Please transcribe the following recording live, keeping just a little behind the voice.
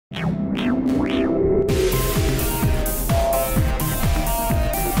Jaimi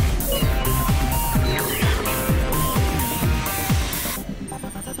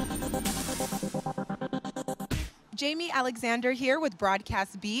Alexander here with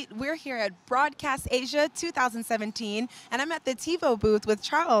Broadcast Beat. We're here at Broadcast Asia 2017, and I'm at the TiVo booth with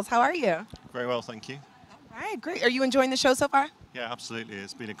Charles. How are you? Very well, thank you. All right, great. Are you enjoying the show so far? Yeah, absolutely.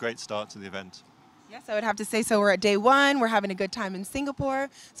 It's been a great start to the event. Yes, I would have to say so. We're at day one. We're having a good time in Singapore.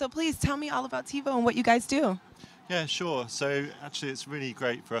 So please tell me all about TiVo and what you guys do. Yeah, sure. So actually it's really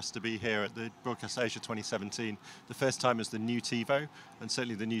great for us to be here at the Broadcast Asia 2017. The first time as the new TiVo, and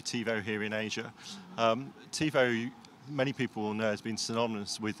certainly the new TiVo here in Asia. TiVo, many people will know, has been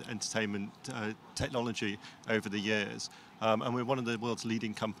synonymous with entertainment technology over the years. And we're one of the world's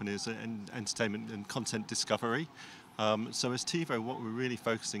leading companies in entertainment and content discovery. So as TiVo, what we're really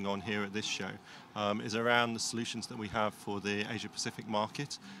focusing on here at this show is around the solutions that we have for the Asia-Pacific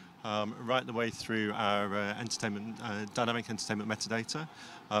market. Right the way through our dynamic entertainment metadata,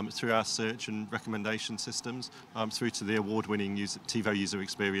 through our search and recommendation systems, through to the award-winning TiVo user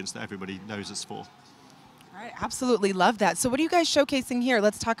experience that everybody knows us for. All right, absolutely love that. So what are you guys showcasing here?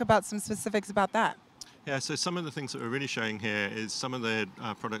 Let's talk about some specifics about that. Yeah, so some of the things that we're really showing here is some of the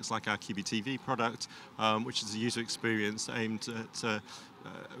products like our QBTV product, which is a user experience aimed at a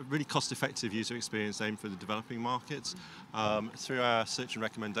really cost-effective user experience aimed for the developing markets. Through our search and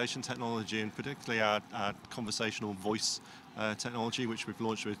recommendation technology, and particularly our conversational voice technology, which we've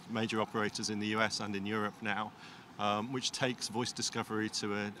launched with major operators in the US and in Europe now. Which takes voice discovery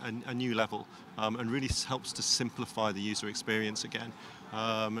to a new level and really helps to simplify the user experience again.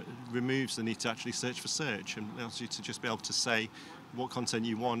 Removes the need to actually search for search and allows you to just be able to say what content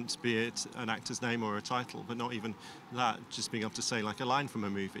you want, be it an actor's name or a title, but not even that, just being able to say like a line from a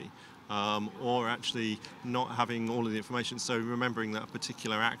movie. Or actually not having all of the information, so remembering that a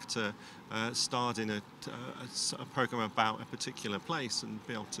particular actor starred in a program about a particular place and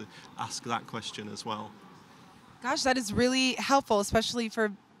be able to ask that question as well. Gosh, that is really helpful, especially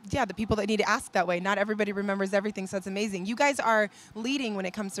for the people that need to ask that way. Not everybody remembers everything, so it's amazing. You guys are leading when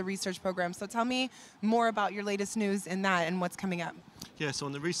it comes to research programs, so tell me more about your latest news in that and what's coming up. Yeah, so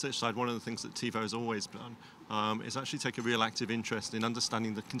on the research side, one of the things that TiVo has always done is actually take a real active interest in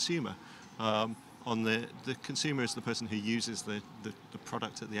understanding the consumer. The consumer is the person who uses the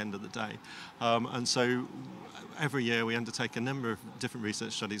product at the end of the day. And so every year we undertake a number of different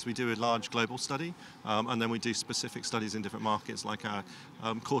research studies. We do a large global study, and then we do specific studies in different markets, like our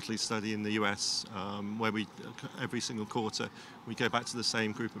quarterly study in the US, where every single quarter we go back to the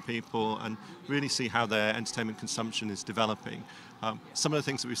same group of people and really see how their entertainment consumption is developing. Some of the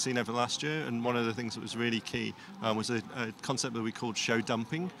things that we've seen over the last year, and one of the things that was really key was a concept that we called show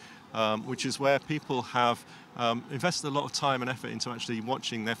dumping. Which is where people have invested a lot of time and effort into actually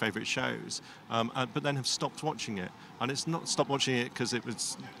watching their favourite shows, but then have stopped watching it. And it's not stopped watching it because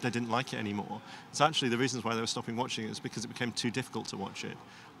they didn't like it anymore. It's actually the reasons why they were stopping watching it is because it became too difficult to watch it.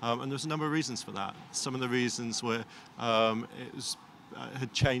 And there's a number of reasons for that. Some of the reasons were it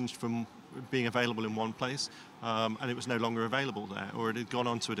had changed from being available in one place and it was no longer available there, or it had gone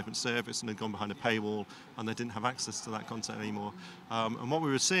on to a different service and had gone behind a paywall and they didn't have access to that content anymore. And what we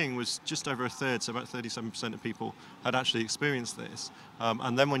were seeing was just over a third, so about 37% of people had actually experienced this.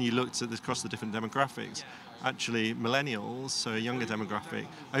 And then when you looked at across the different demographics, actually millennials, so a younger demographic,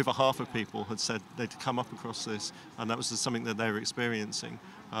 over half of people had said they'd come up across this and that was something that they were experiencing.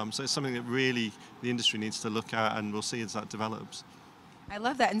 So it's something that really the industry needs to look at, and we'll see as that develops. I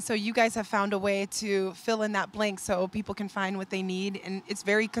love that. And so you guys have found a way to fill in that blank so people can find what they need, and it's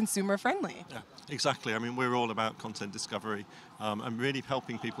very consumer friendly. Yeah, exactly. I mean, we're all about content discovery and really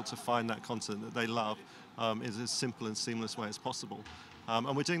helping people to find that content that they love in as simple and seamless way as possible.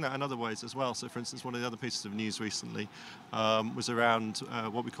 And we're doing that in other ways as well. So, for instance, one of the other pieces of news recently was around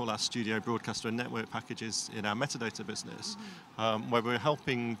what we call our studio broadcaster and network packages in our metadata business, where we're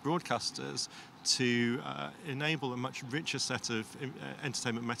helping broadcasters to enable a much richer set of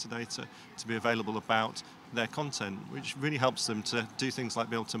entertainment metadata to be available about their content, which really helps them to do things like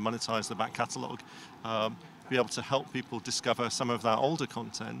be able to monetize the back catalogue, be able to help people discover some of that older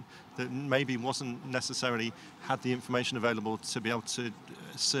content that maybe wasn't necessarily had the information available to be able to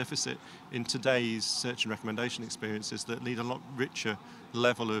surface it in today's search and recommendation experiences that need a lot richer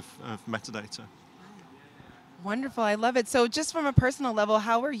level of metadata. Wonderful, I love it. So just from a personal level,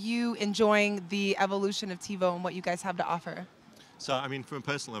 how are you enjoying the evolution of TiVo and what you guys have to offer? So, I mean, from a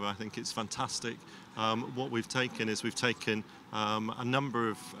personal level, I think it's fantastic. What we've taken is we've taken a number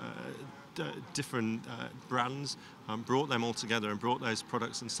of different brands brought them all together and brought those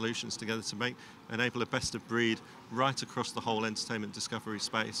products and solutions together to enable a best of breed right across the whole entertainment discovery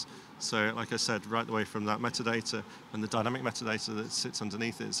space. So like I said, right the way from that metadata and the dynamic metadata that sits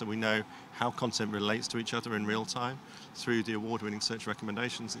underneath it, so we know how content relates to each other in real time through the award-winning search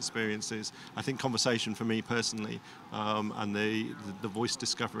recommendations experiences. I think conversation for me personally and the voice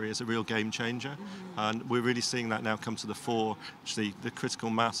discovery is a real game changer, and we're really seeing that now come to the fore. Actually, the critical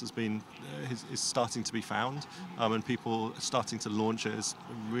mass is starting to be found, and people are starting to launch it as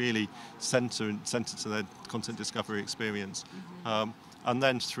really centered to their content discovery experience. And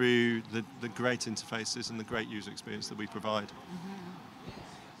then through the great interfaces and the great user experience that we provide.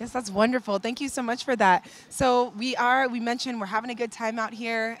 Yes, that's wonderful. Thank you so much for that. So we mentioned we're having a good time out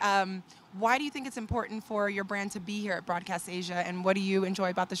here. Why do you think it's important for your brand to be here at Broadcast Asia, and what do you enjoy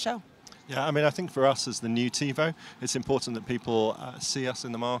about the show? Yeah, I mean, I think for us as the new TiVo, it's important that people see us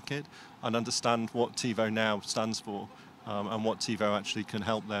in the market and understand what TiVo now stands for, and what TiVo actually can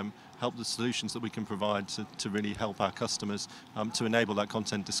help the solutions that we can provide to really help our customers to enable that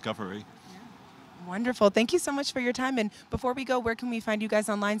content discovery. Wonderful. Thank you so much for your time. And before we go, where can we find you guys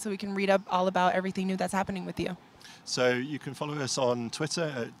online so we can read up all about everything new that's happening with you? So you can follow us on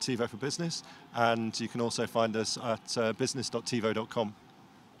Twitter at TiVo for Business, and you can also find us at business.tivo.com.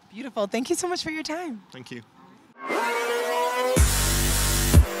 Beautiful. Thank you so much for your time. Thank you.